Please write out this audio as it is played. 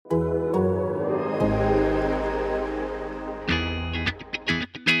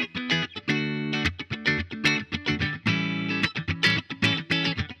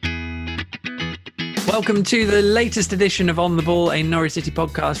Welcome to the latest edition of On the Ball, a Norwich City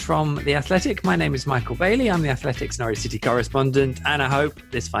podcast from The Athletic. My name is Michael Bailey. I'm The Athletic's Norwich City correspondent, and I hope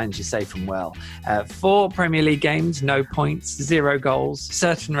this finds you safe and well. 4 Premier League games, no points, 0 goals,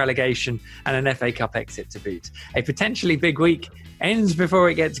 certain relegation, and an FA Cup exit to boot. A potentially big week ends before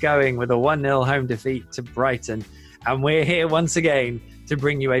it gets going with a 1-0 home defeat to Brighton. And we're here once again to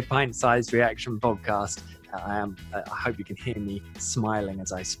bring you a pint-sized reaction podcast. I hope you can hear me smiling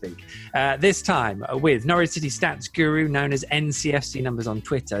as I speak. This time with Norwich City stats guru known as NCFC Numbers on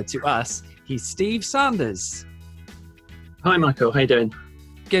Twitter. To us, he's Steve Sanders. Hi, Michael. How you doing?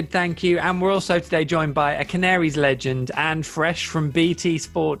 Good, thank you. And we're also today joined by a Canaries legend and fresh from BT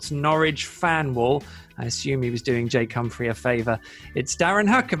Sports Norwich fan wall. I assume he was doing Jake Humphrey a favour. It's Darren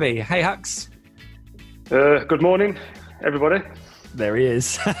Huckabee. Hey, Hucks. Good morning, everybody. There he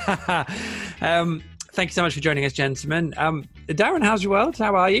is. Thank you so much for joining us, gentlemen. Darren, how's your world?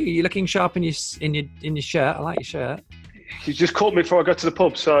 How are you? You're looking sharp in your shirt. I like your shirt. You just caught me before I go to the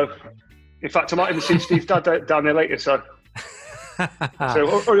pub, so in fact, I might even see Steve's dad down there later. So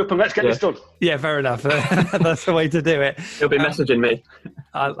hurry up and let's get this done. Yeah, fair enough. That's the way to do it. He'll be messaging me.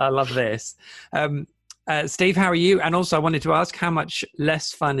 I love this. Steve, how are you? And also, I wanted to ask, how much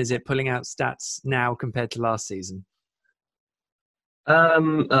less fun is it pulling out stats now compared to last season?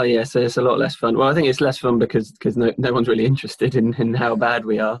 So it's a lot less fun. Well, I think it's less fun because no one's really interested in how bad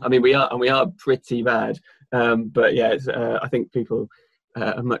we are. I mean, we are pretty bad. But yeah, I think people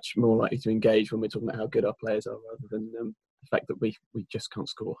are much more likely to engage when we're talking about how good our players are rather than the fact that we just can't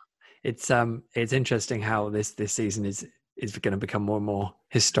score. It's interesting how this season is going to become more and more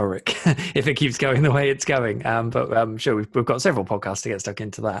historic if it keeps going the way it's going. But I'm sure we've got several podcasts to get stuck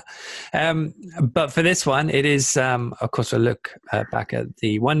into that. But for this one, it is, of course, a look back at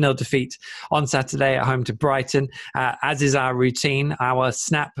the 1-0 defeat on Saturday at home to Brighton. As is our routine, our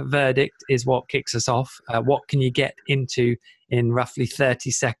snap verdict is what kicks us off. What can you get into in roughly 30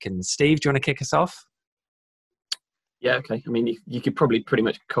 seconds? Steve, do you want to kick us off? Yeah, okay. I mean, you could probably pretty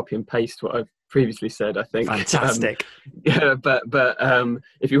much copy and paste what I've previously said, I think. Fantastic. But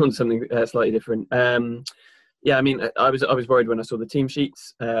if you want something slightly different, I mean, I was worried when I saw the team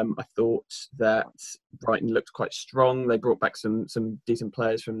sheets. I thought that Brighton looked quite strong. They brought back some decent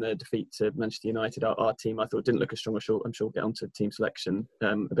players from their defeat to Manchester United. Our team, I thought, didn't look as strong. I'm sure we'll get onto team selection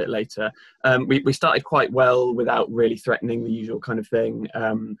a bit later. We started quite well without really threatening the usual kind of thing,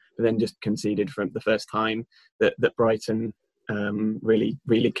 but then just conceded from the first time that Brighton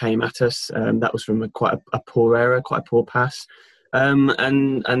really came at us. That was from quite a poor error, quite a poor pass. And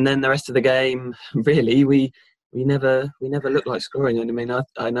then the rest of the game, really, we never looked like scoring. And I mean,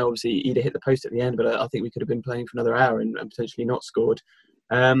 I know obviously Ida hit the post at the end, but I think we could have been playing for another hour and potentially not scored.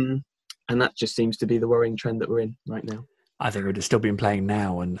 And that just seems to be the worrying trend that we're in right now. I think we'd have still been playing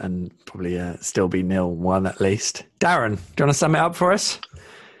now and probably still be 0-1 at least. Darren, do you want to sum it up for us?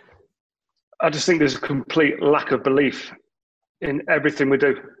 I just think there's a complete lack of belief in everything we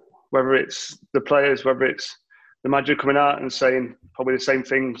do, whether it's the players, whether it's the manager coming out and saying probably the same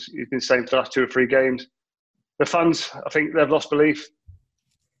things he's been saying for the last 2 or 3 games. The fans, I think they've lost belief.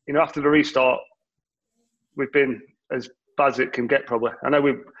 You know, after the restart, we've been as bad as it can get probably. I know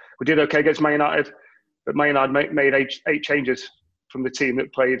we did okay against Man United, but Man United made 8 changes from the team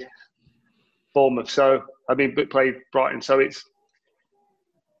that played Bournemouth. So, played Brighton. So it's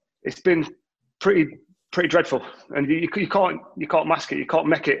been pretty dreadful, and you can't mask it. You can't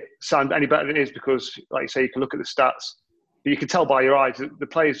make it sound any better than it is because, like you say, you can look at the stats, but you can tell by your eyes that the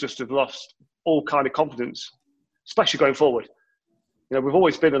players just have lost all kind of confidence, especially going forward. You know, we've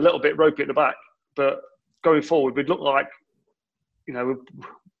always been a little bit ropey at the back, but going forward, we'd look like, you know,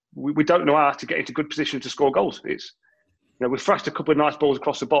 we don't know how to get into good position to score goals. It's, you know, we thrashed a couple of nice balls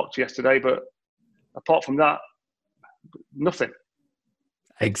across the box yesterday, but apart from that, nothing.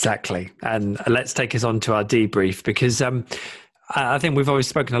 Exactly. And let's take us on to our debrief because I think we've always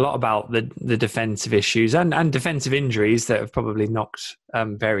spoken a lot about the defensive issues and defensive injuries that have probably knocked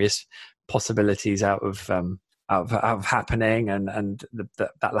various possibilities out of happening and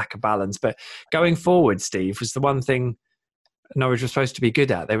that lack of balance. But going forward, Steve, was the one thing Norwich was supposed to be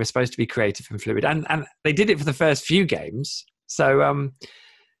good at. They were supposed to be creative and fluid, and they did it for the first few games. So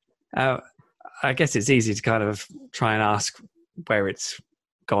I guess it's easy to kind of try and ask where it's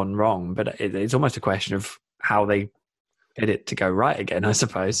gone wrong, but it's almost a question of how they get it to go right again, I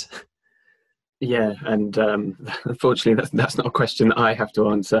suppose. Yeah, and unfortunately, that's not a question that I have to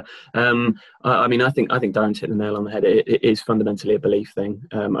answer. I mean, I think Darren's hit the nail on the head. It is fundamentally a belief thing.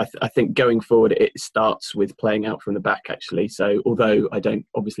 I think going forward, it starts with playing out from the back. Actually, so although I don't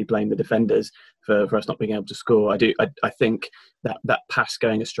obviously blame the defenders for us not being able to score, I think that pass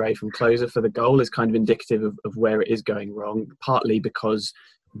going astray from Klose for the goal is kind of indicative of where it is going wrong. Partly because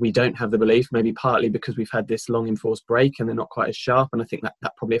we don't have the belief, maybe partly because we've had this long enforced break and they're not quite as sharp, and I think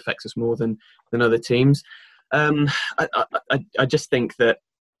that probably affects us more than other teams. I just think that,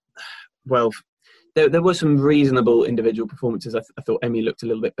 well, there were some reasonable individual performances. I thought Emi looked a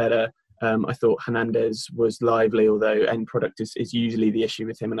little bit better. I thought Hernandez was lively, although end product is usually the issue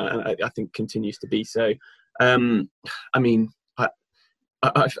with him, and I think continues to be so. I mean,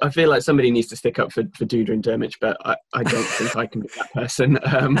 I feel like somebody needs to stick up for Duda and Dermich, but I don't think I can be that person.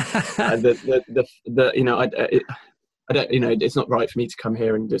 I don't, it's not right for me to come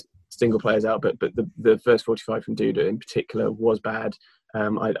here and just single players out, but the first 45 from Duda in particular was bad.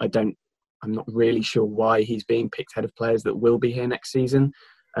 I'm not really sure why he's being picked ahead of players that will be here next season.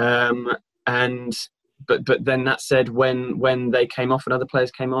 But then that said, when they came off and other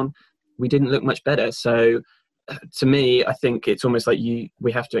players came on, we didn't look much better. So to me, I think it's almost like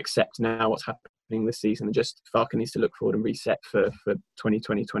we have to accept now what's happening this season, and just Farke needs to look forward and reset for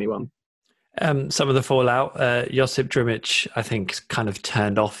 2020-21. Some of the fallout, Josip Drmic, I think, kind of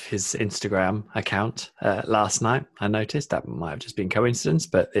turned off his Instagram account last night. I noticed that might have just been coincidence,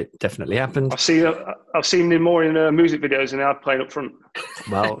 but it definitely happened. I've seen him more in music videos than I playing up front.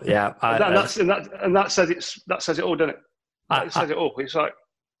 Well, yeah, that says it all, doesn't it? It says it all. It's like.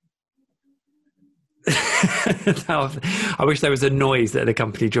 I wish there was a noise that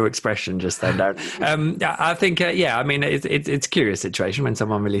accompanied your expression just then, Darren. I think, I mean, it's a curious situation when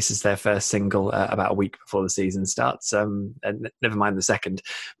someone releases their first single about a week before the season starts, and never mind the second.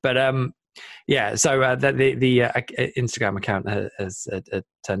 But so the Instagram account has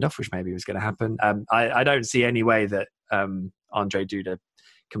turned off, which maybe was going to happen. I don't see any way that Andre Duda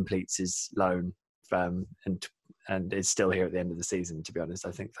completes his loan and is still here at the end of the season. To be honest,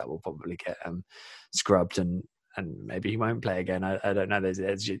 I think that will probably get scrubbed and maybe he won't play again. I don't know.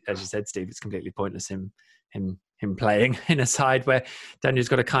 As you said, Steve, it's completely pointless him playing in a side where Daniel's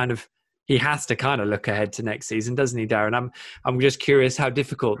got he has to kind of look ahead to next season, doesn't he, Darren? I'm just curious how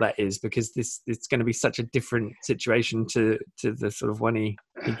difficult that is, because it's going to be such a different situation to the sort of one he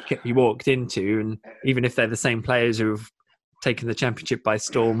walked into, and even if they're the same players who've taken the championship by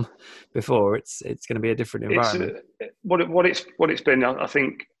storm before, it's going to be a different environment. What it's been, I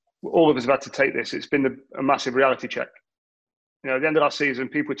think all of us have had to take this. It's been a massive reality check. At the end of last season,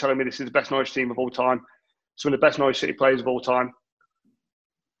 people were telling me this is the best Norwich team of all time, some of the best Norwich City players of all time,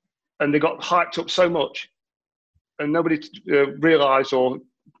 and they got hyped up so much, and nobody realised, or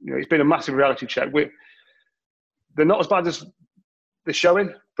it's been a massive reality check. They're not as bad as they're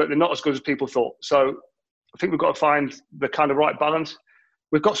showing, but they're not as good as people thought. So I think we've got to find the kind of right balance.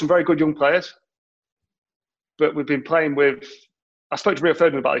 We've got some very good young players, but we've been playing with. I spoke to Rio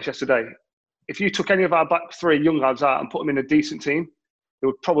Ferdinand about this yesterday. If you took any of our back three young lads out and put them in a decent team, it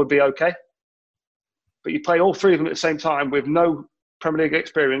would probably be okay. But you play all three of them at the same time with no Premier League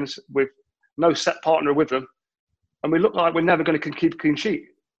experience, with no set partner with them, and we look like we're never going to keep a clean sheet.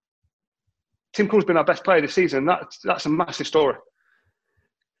 Tim Krul's been our best player this season. That's a massive story.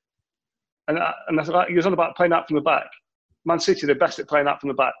 And that's like, he was on about playing out from the back. Man City, they're best at playing out from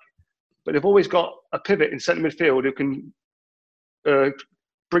the back. But they've always got a pivot in centre midfield who can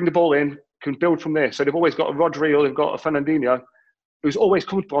bring the ball in, can build from there. So they've always got a Rodri, or they've got a Fernandinho who's always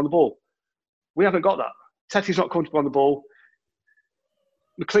comfortable on the ball. We haven't got that. Tetty's not comfortable on the ball.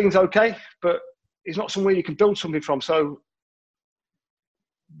 McLean's okay, but he's not somewhere you can build something from. So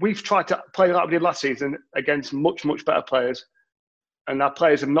we've tried to play like we did last season against much, much better players, and our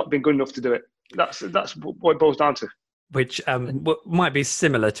players have not been good enough to do it. That's what it boils down to. Which might be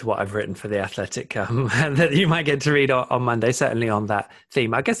similar to what I've written for The Athletic that you might get to read on Monday, certainly on that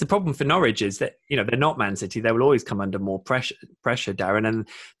theme. I guess the problem for Norwich is that, they're not Man City. They will always come under more pressure, Darren, and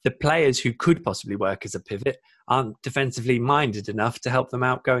the players who could possibly work as a pivot aren't defensively minded enough to help them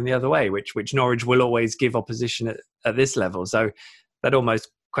out going the other way, which Norwich will always give opposition at this level. So that almost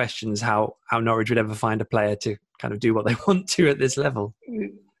questions how Norwich would ever find a player to kind of do what they want to at this level.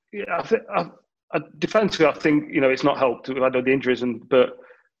 Yeah, defensively, I think it's not helped. We've had all the injuries, but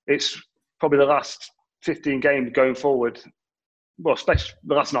it's probably the last 15 games going forward. Well, especially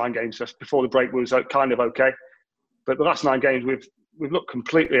the last 9 games. Just before the break was kind of okay, but the last 9 games we've looked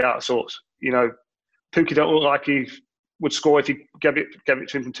completely out of sorts. Pukki don't look like he would score if he gave it to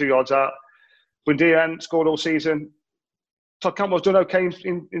him from 2 yards out. Buendia hadn't scored all season. Todd Cantwell's done okay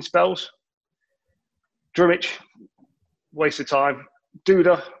in spells. Drumic, waste of time.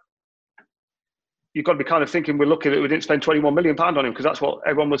 Duda, you've got to be kind of thinking we didn't spend £21 million on him, because that's what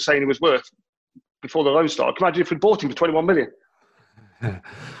everyone was saying he was worth before the loan started. Can you imagine if we bought him for £21 million?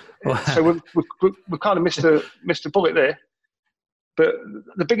 So we've kind of missed a bullet there. But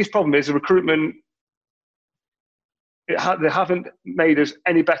the biggest problem is the recruitment. They haven't made us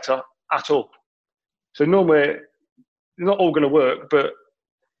any better at all. So normally, they're not all going to work, but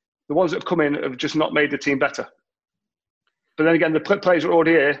the ones that have come in have just not made the team better. But then again, the players that are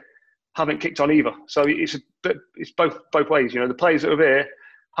already here haven't kicked on either. So it's both ways. The players that are here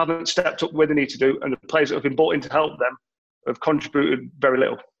haven't stepped up where they need to do, and the players that have been brought in to help them have contributed very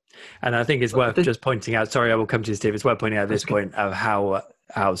little. And I think it's worth just pointing out, sorry, I will come to you, Steve, it's worth pointing out at this point of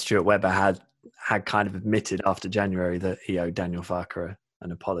how Stuart Webber had kind of admitted after January that he owed Daniel Farke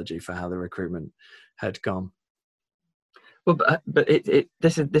an apology for how the recruitment had gone. Well, but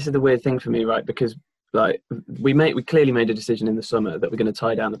this is the weird thing for me, right? Because like we clearly made a decision in the summer that we're going to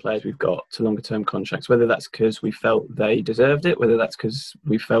tie down the players we've got to longer term contracts, whether that's because we felt they deserved it, whether that's because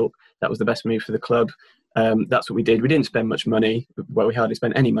we felt that was the best move for the club. That's what we did. We didn't spend much money. Well, we hardly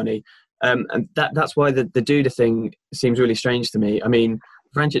spent any money. And that's why the Duda thing seems really strange to me. I mean,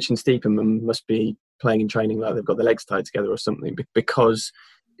 Vrancic and Stiepermann must be playing in training like they've got their legs tied together or something, because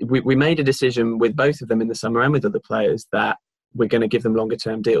we made a decision with both of them in the summer and with other players that we're going to give them longer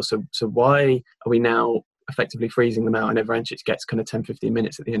term deals. So why are we now effectively freezing them out? And Vrancic gets kind of 10, 15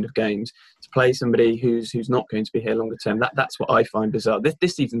 minutes at the end of games to play somebody who's not going to be here longer term. That's what I find bizarre.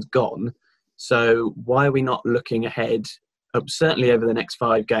 This season's gone. So why are we not looking ahead? Certainly over the next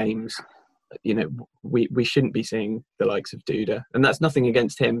 5 games, we shouldn't be seeing the likes of Duda. And that's nothing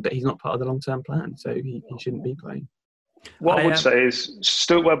against him, but he's not part of the long-term plan, so he shouldn't be playing. What I would say is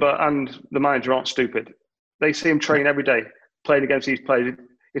Stuart Webber and the manager aren't stupid. They see him train every day, playing against these players.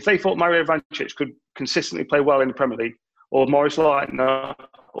 If they thought Mario Vrancic could consistently play well in the Premier League, or Maurice Leitner,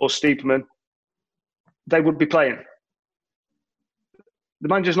 or Stiepermann, they would be playing. The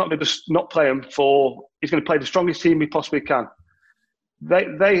manager's not going to not play him he's going to play the strongest team he possibly can.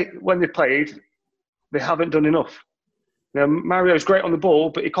 They when they played, they haven't done enough. Mario's great on the ball,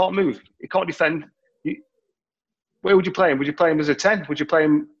 but he can't move. He can't defend. Where would you play him? Would you play him as a 10? Would you play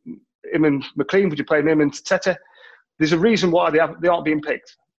him and McLean? Would you play him and Tete? There's a reason why they aren't being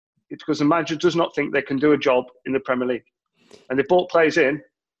picked. It's because the manager does not think they can do a job in the Premier League. And they brought players in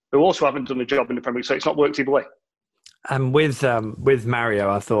who also haven't done a job in the Premier League, so it's not worked either way. And with Mario,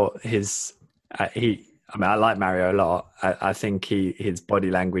 I thought I like Mario a lot. I think his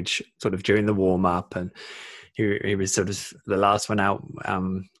body language sort of during the warm up, and he was sort of the last one out,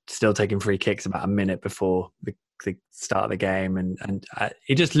 still taking free kicks about a minute before the start of the game, and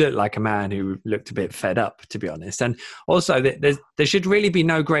he just looked like a man who looked a bit fed up, to be honest. And also, there should really be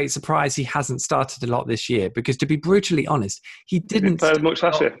no great surprise he hasn't started a lot this year, because to be brutally honest, he didn't start much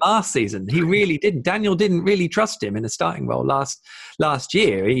last season. He really didn't. Daniel didn't really trust him in a starting role last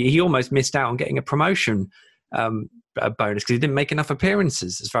year. He almost missed out on getting a promotion bonus because he didn't make enough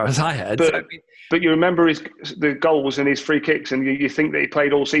appearances, as far as I heard. But you remember the goals and his free kicks, and you think that he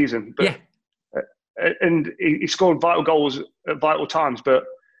played all season. But, yeah. And he scored vital goals at vital times, but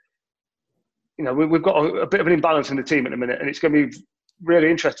we've got a bit of an imbalance in the team at the minute, and it's going to be really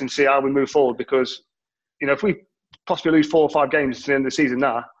interesting to see how we move forward, because if we possibly lose 4 or 5 games to the end of the season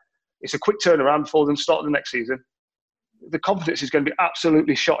now, it's a quick turnaround before the start of the next season. The confidence is going to be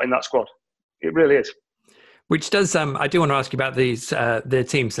absolutely shot in that squad. It really is. Which does, I do want to ask you about the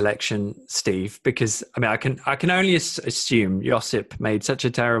team selection, Steve, because I can only assume Josip made such a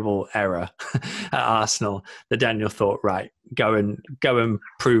terrible error at Arsenal that Daniel thought, right, go and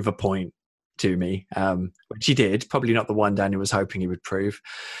prove a point to me, which he did. Probably not the one Daniel was hoping he would prove.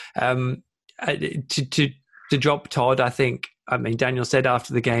 To drop Todd, I think. Daniel said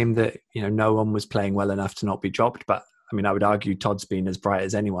after the game that no one was playing well enough to not be dropped, but I would argue Todd's been as bright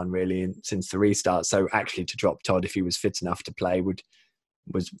as anyone really since the restart. So actually to drop Todd, if he was fit enough to play,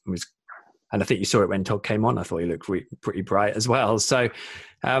 was, and I think you saw it when Todd came on. I thought he looked pretty bright as well. So,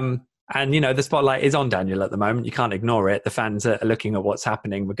 the spotlight is on Daniel at the moment. You can't ignore it. The fans are looking at what's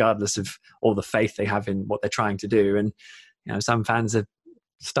happening, regardless of all the faith they have in what they're trying to do. And, some fans are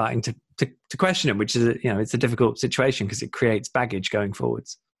starting to question him, which is, it's a difficult situation because it creates baggage going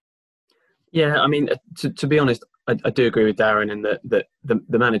forwards. Yeah, to be honest, I do agree with Darren in that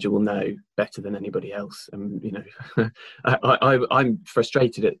the manager will know better than anybody else. I'm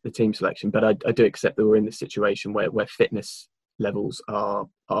frustrated at the team selection, but I do accept that we're in this situation where fitness levels are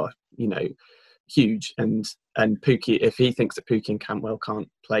huge. And Pukki, if he thinks that Pukki and Cantwell can't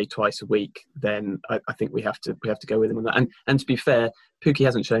play twice a week, then I think we have to go with him on that. And to be fair, Pukki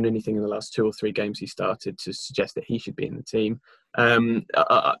hasn't shown anything in the last 2 or 3 games he started to suggest that he should be in the team.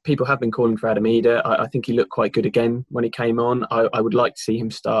 People have been calling for Adam Eder. I think he looked quite good again when he came on. I would like to see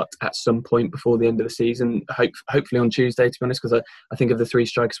him start at some point before the end of the season, hopefully on Tuesday, to be honest, because I think of the 3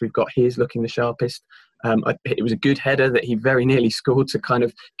 strikers we've got, he is looking the sharpest. It was a good header that he very nearly scored to kind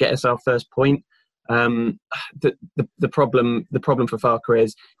of get us our first point. The problem for Farke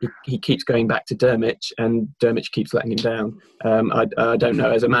is he keeps going back to Dermich, and Dermich keeps letting him down. I don't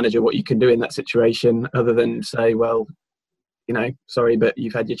know as a manager what you can do in that situation other than say, well, sorry, but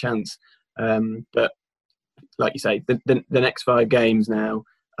you've had your chance. But like you say, the next 5 games now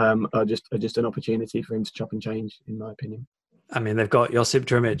are just an opportunity for him to chop and change, in my opinion. I mean, they've got Josip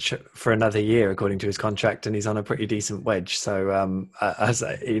Drmic for another year, according to his contract, and he's on a pretty decent wedge. So,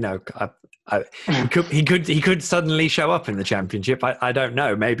 he could suddenly show up in the Championship. I don't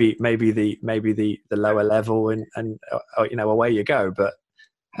know. Maybe the lower level and away you go. But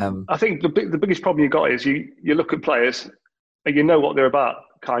I think the biggest problem you got is you look at players and you know what they're about.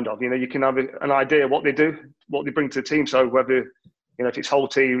 Kind of, you can have an idea what they do, what they bring to the team. So whether if it's whole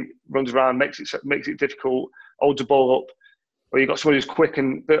team runs around, makes it difficult, holds the ball up, or you've got someone who's quick,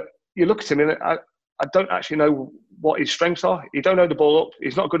 but you look at him and I don't actually know what his strengths are. He don't know the ball up.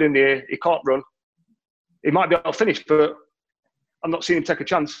 He's not good in the air. He can't run. He might be able to finish, but I'm not seeing him take a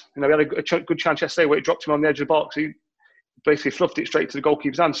chance. He had a good chance yesterday where he dropped him on the edge of the box. He basically fluffed it straight to the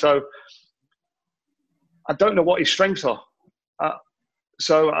goalkeeper's hand. So I don't know what his strengths are.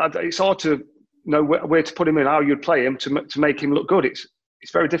 It's hard to know where to put him in, how you'd play him to make him look good. It's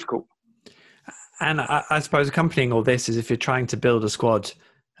very difficult. And I suppose accompanying all this is if you're trying to build a squad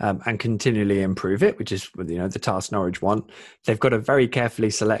and continually improve it, which is the task Norwich want, they've got to very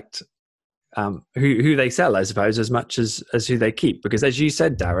carefully select who they sell, I suppose, as much as who they keep. Because as you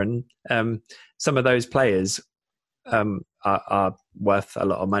said, Darren, some of those players are worth a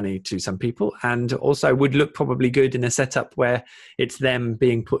lot of money to some people, and also would look probably good in a setup where it's them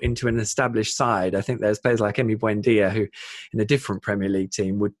being put into an established side. I think there's players like Emi Buendia who, in a different Premier League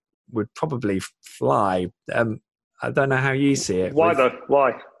team, would probably fly. I don't know how you see it. Why though?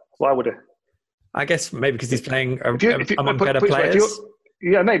 Why would it? I guess maybe because he's playing among better players.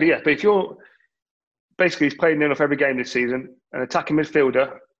 Yeah, maybe, yeah. But if you're basically he's playing enough every game this season, an attacking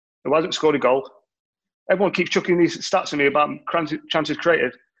midfielder who hasn't scored a goal. Everyone keeps chucking these stats at me about chances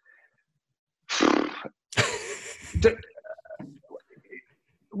created.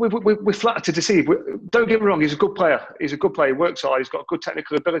 We're flattered to deceive. Don't get me wrong, he's a good player. He's a good player. He works hard. He's got good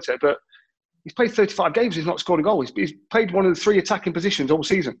technical ability. But he's played 35 games. He's not scored a goal. He's played one of the 3 attacking positions all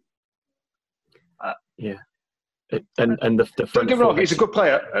season. Yeah. And the don't get me wrong, he's a good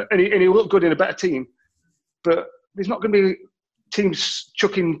player. And he'll look good in a better team. But there's not going to be teams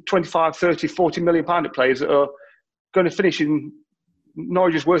chucking 25, 30, 40 million pound at players that are going to finish in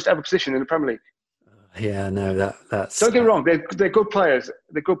Norwich's worst ever position in the Premier League. Yeah, no, that's... Don't get me wrong, they're good players.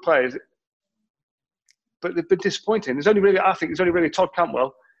 They're good players. But they've been disappointing. I think there's only really Todd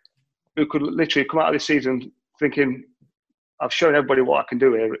Cantwell who could literally come out of this season thinking, I've shown everybody what I can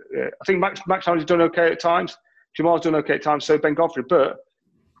do here. I think Max Allen's done okay at times. Jamal's done okay at times, so Ben Godfrey. But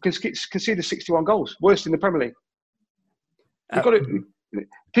conceded 61 goals, worst in the Premier League.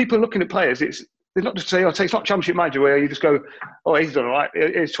 People looking at players, they're not just saying, it's not Championship manager where you just go, he's done all right,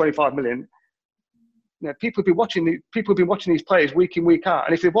 here's 25 million. People have been watching these players week in, week out,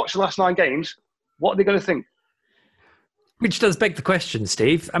 and if they've watched the last 9 games, what are they going to think? Which does beg the question,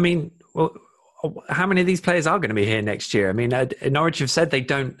 Steve. I mean, how many of these players are going to be here next year? I mean, Norwich have said they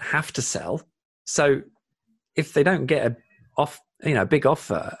don't have to sell, so if they don't get a big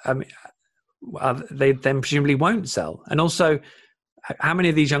offer, I mean, they then presumably won't sell. And also, how many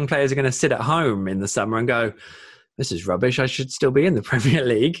of these young players are going to sit at home in the summer and go, this is rubbish, I should still be in the Premier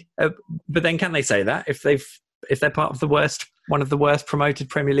League? But then can they say that if they're part of one of the worst promoted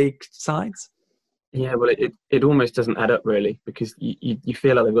Premier League sides? Yeah, well, it almost doesn't add up really, because you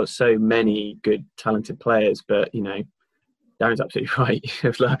feel like they've got so many good, talented players, but Darren's absolutely right.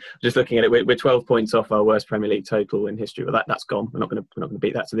 Just looking at it, we're 12 points off our worst Premier League total in history. Well, that's gone. We're not going to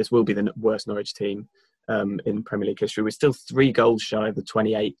beat that. So this will be the worst Norwich team in Premier League history. We're still 3 goals shy of the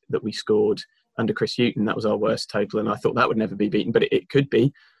 28 that we scored under Chris Hughton. That was our worst total, and I thought that would never be beaten, but it could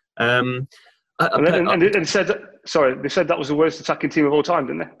be. They said that was the worst attacking team of all time,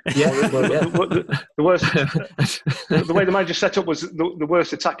 didn't they? Yeah, the worst. The way the manager set up was the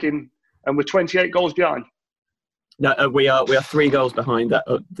worst attacking, and we're 28 goals behind. No, we are 3 goals behind that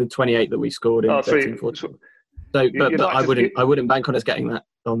the 28 that we scored in 13-14. So, but I wouldn't bank on us getting that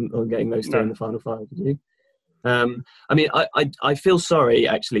on getting those two in the final five. Would you? I mean, I feel sorry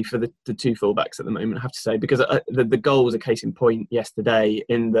actually for the two fullbacks at the moment. I have to say, because the goal was a case in point yesterday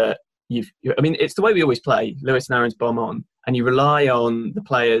in that it's the way we always play. Lewis and Aaron's bomb on, and you rely on the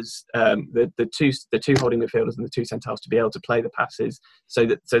players, the two holding midfielders and the two centre halves to be able to play the passes so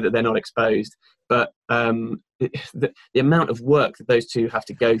that they're not exposed. But the amount of work that those two have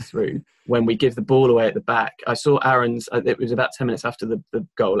to go through when we give the ball away at the back. I saw Aaron's, it was about 10 minutes after the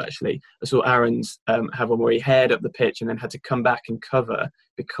goal actually, I saw Aaron's have one where he headed up the pitch and then had to come back and cover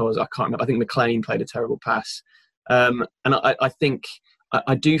because I can't remember, I think McLean played a terrible pass. And I think,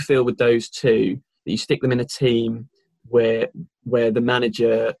 I do feel with those two that you stick them in a team where the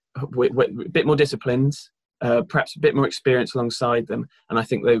manager, a bit more disciplined, perhaps a bit more experience alongside them, and I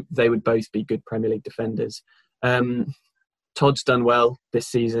think they would both be good Premier League defenders. Todd's done well this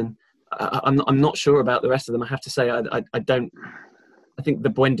season. I'm not sure about the rest of them. I have to say I think the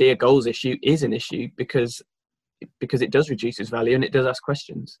Buendia goals issue is an issue because it does reduce his value and it does ask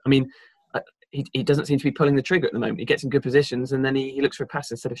questions. I mean, he doesn't seem to be pulling the trigger at the moment. He gets in good positions and then he looks for a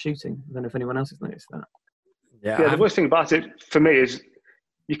pass instead of shooting. I don't know if anyone else has noticed that. Yeah, the worst thing about it for me is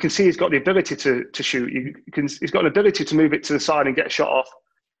you can see he's got the ability to shoot. He's got an ability to move it to the side and get a shot off.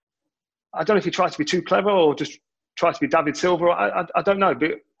 I don't know if he tries to be too clever or just tries to be David Silva. I don't know.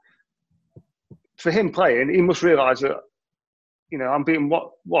 But for him playing, he must realise that, I'm being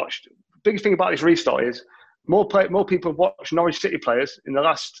watched. The biggest thing about this restart is more people have watched Norwich City players in the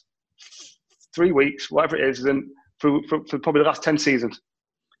last 3 weeks, whatever it is, than for probably the last 10 seasons.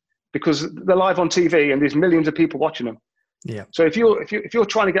 Because they're live on TV and there's millions of people watching them. Yeah. So if you're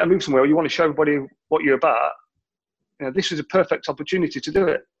trying to get a move somewhere, or you want to show everybody what you're about, this is a perfect opportunity to do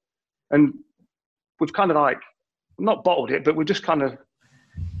it. And we've kind of not bottled it, but we just kind of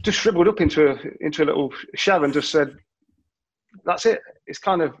shriveled up into a little shell and just said, that's it.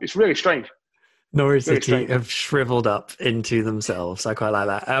 It's really strange. Norwich City have shriveled up into themselves. I quite like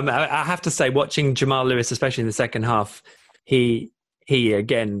that. I have to say, watching Jamal Lewis, especially in the second half, he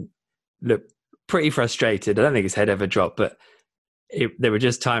again looked pretty frustrated. I don't think his head ever dropped, but there were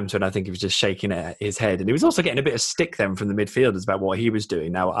just times when I think he was just shaking his head. And he was also getting a bit of stick then from the midfielders about what he was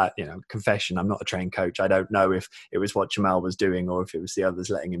doing. Now, confession, I'm not a trained coach. I don't know if it was what Jamal was doing or if it was the others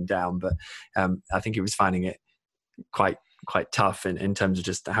letting him down. But I think he was finding it quite tough in terms of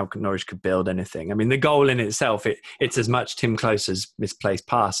just how Norwich could build anything. I mean, the goal in itself, it's as much Tim Close's misplaced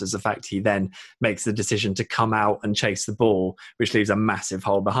pass as the fact he then makes the decision to come out and chase the ball, which leaves a massive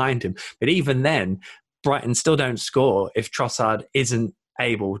hole behind him. But even then, Brighton still don't score if Trossard isn't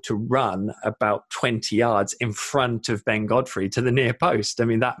able to run about 20 yards in front of Ben Godfrey to the near post. I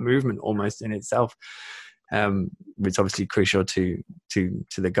mean, that movement almost in itself was obviously crucial to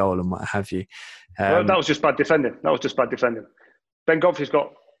the goal and what have you. That was just bad defending. Ben Godfrey's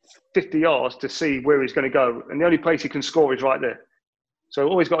got 50 yards to see where he's going to go, and the only place he can score is right there. So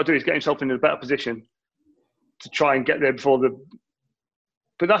all he's got to do is get himself in a better position to try and get there before the...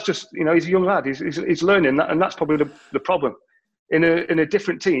 But that's just, he's a young lad. He's learning, and that's probably the problem. In a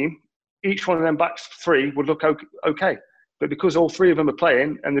different team, each one of them back three would look okay. But because all three of them are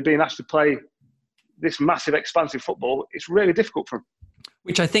playing and they're being asked to play this massive, expansive football, it's really difficult for them.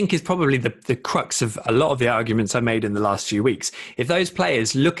 Which I think is probably the crux of a lot of the arguments I made in the last few weeks. If those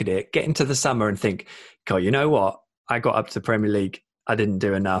players look at it, get into the summer and think, God, you know what? I got up to the Premier League. I didn't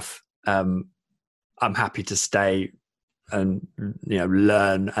do enough. I'm happy to stay and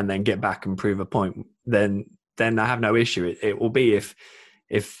learn and then get back and prove a point. Then I have no issue. It will be if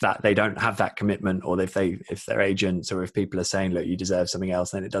that they don't have that commitment, or if their agents or if people are saying, look, you deserve something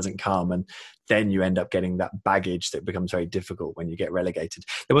else, then it doesn't come, and then you end up getting that baggage that becomes very difficult when you get relegated.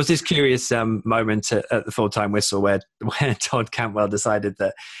 There was this curious moment at the full-time whistle where Todd Cantwell decided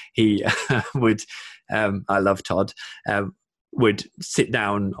that he would, I love Todd, would sit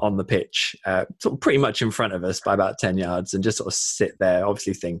down on the pitch, sort of pretty much in front of us by about 10 yards and just sort of sit there,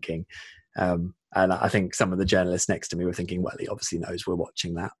 obviously thinking. And I think some of the journalists next to me were thinking, well, he obviously knows we're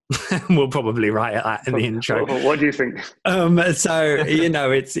watching that. We'll probably write that in the intro. What do you think? So,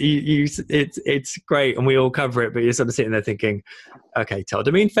 it's great and we all cover it, but you're sort of sitting there thinking, okay, Todd,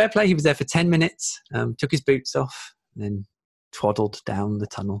 I mean, fair play. He was there for 10 minutes, took his boots off and then twaddled down the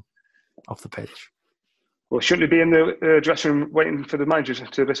tunnel off the pitch. Well, shouldn't he be in the dressing room waiting for the manager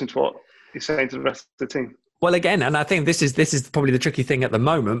to listen to what he's saying to the rest of the team? Well, again, and I think this is probably the tricky thing at the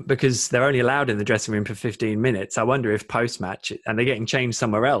moment because they're only allowed in the dressing room for 15 minutes. I wonder if post-match, and they're getting changed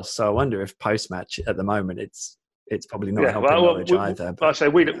somewhere else, so I wonder if post-match at the moment it's probably not helping Norwich either. But I say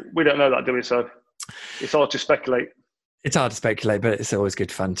we don't know that, do we? So it's hard to speculate. It's hard to speculate, but it's always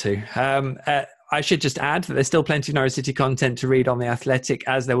good fun too. I should just add that there's still plenty of Norwich City content to read on The Athletic,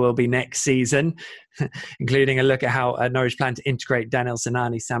 as there will be next season, including a look at how Norwich plan to integrate Daniel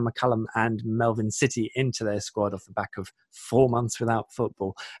Sinani, Sam McCullum and Melvin City into their squad off the back of 4 months without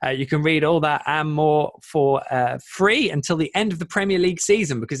football. You can read all that and more for free until the end of the Premier League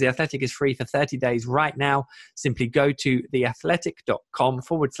season, because The Athletic is free for 30 days right now. Simply go to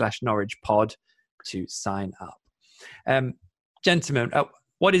theathletic.com/Norwich pod to sign up. Gentlemen,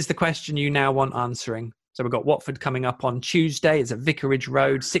 what is the question you now want answering? So we've got Watford coming up on Tuesday. It's at Vicarage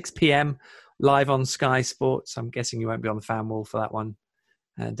Road, 6 p.m, live on Sky Sports. I'm guessing you won't be on the fan wall for that one,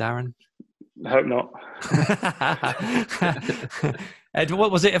 Darren? I hope not. Ed, what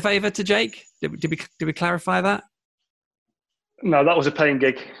was it, a favour to Jake? Did we clarify that? No, that was a paying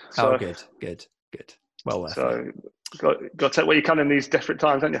gig. So, good. Well worth it. So got to take what you can in these desperate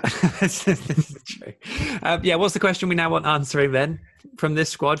times, haven't you? This is true. What's the question we now want answering then? From this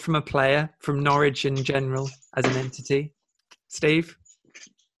squad, from a player, from Norwich in general as an entity? Steve?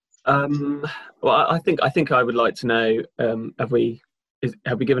 Well, I think I would like to know, have we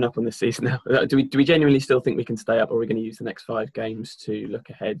given up on this season now? Do we genuinely still think we can stay up, or are we going to use the next 5 games to look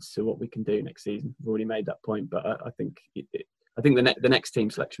ahead to what we can do next season? We've already made that point, but I think the next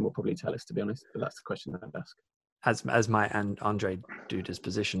team selection will probably tell us, to be honest. But that's the question I'd ask. As my and Andre Duda's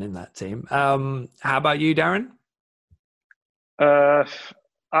position in that team. How about you, Darren? I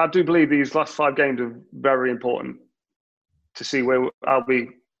do believe these last 5 games are very important to see where I'll be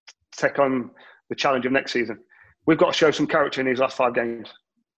take on the challenge of next season. We've got to show some character in these last 5 games.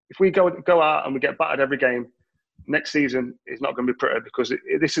 If we go out and we get battered every game, next season is not going to be pretty, because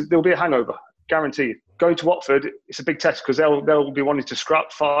there'll be a hangover, guaranteed. Going to Watford, it's a big test, because they'll be wanting to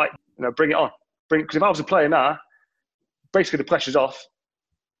scrap, fight, bring it on. Because if I was a player now, basically the pressure's off.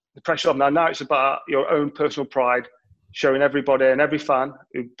 The pressure's off now. Now it's about your own personal pride, showing everybody and every fan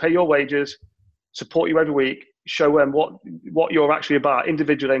who pay your wages, support you every week, show them what you're actually about,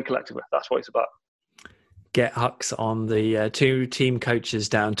 individually and collectively. That's what it's about. Get Hucks on the 2 team coaches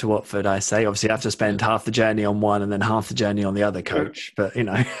down to Watford, I say. Obviously, you have to spend half the journey on one and then half the journey on the other coach. But,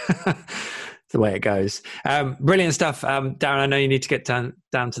 the way it goes. Brilliant stuff. Darren, I know you need to get down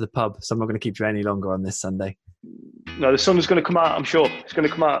to the pub, so I'm not going to keep you any longer on this Sunday. No, the sun is going to come out, I'm sure. It's going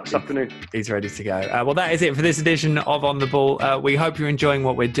to come out this afternoon. He's ready to go. Well, that is it for this edition of On The Ball. We hope you're enjoying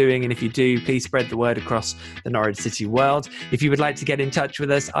what we're doing, and if you do, please spread the word across the Norwich City world. If you would like to get in touch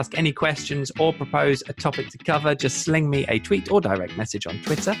with us, ask any questions or propose a topic to cover, just sling me a tweet or direct message on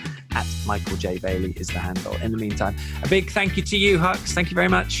Twitter. @Michael J. Bailey is the handle. In the meantime, a big thank you to you, Hucks. Thank you very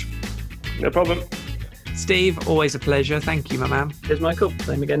much. No problem. Steve, always a pleasure. Thank you, my man. Cheers, Michael.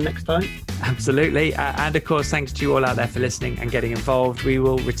 Same again next time. Absolutely. And of course, thanks to you all out there for listening and getting involved. We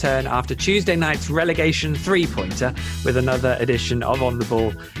will return after Tuesday night's relegation 3-pointer with another edition of On The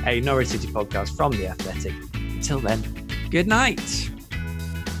Ball, a Norwich City podcast from The Athletic. Until then, good night.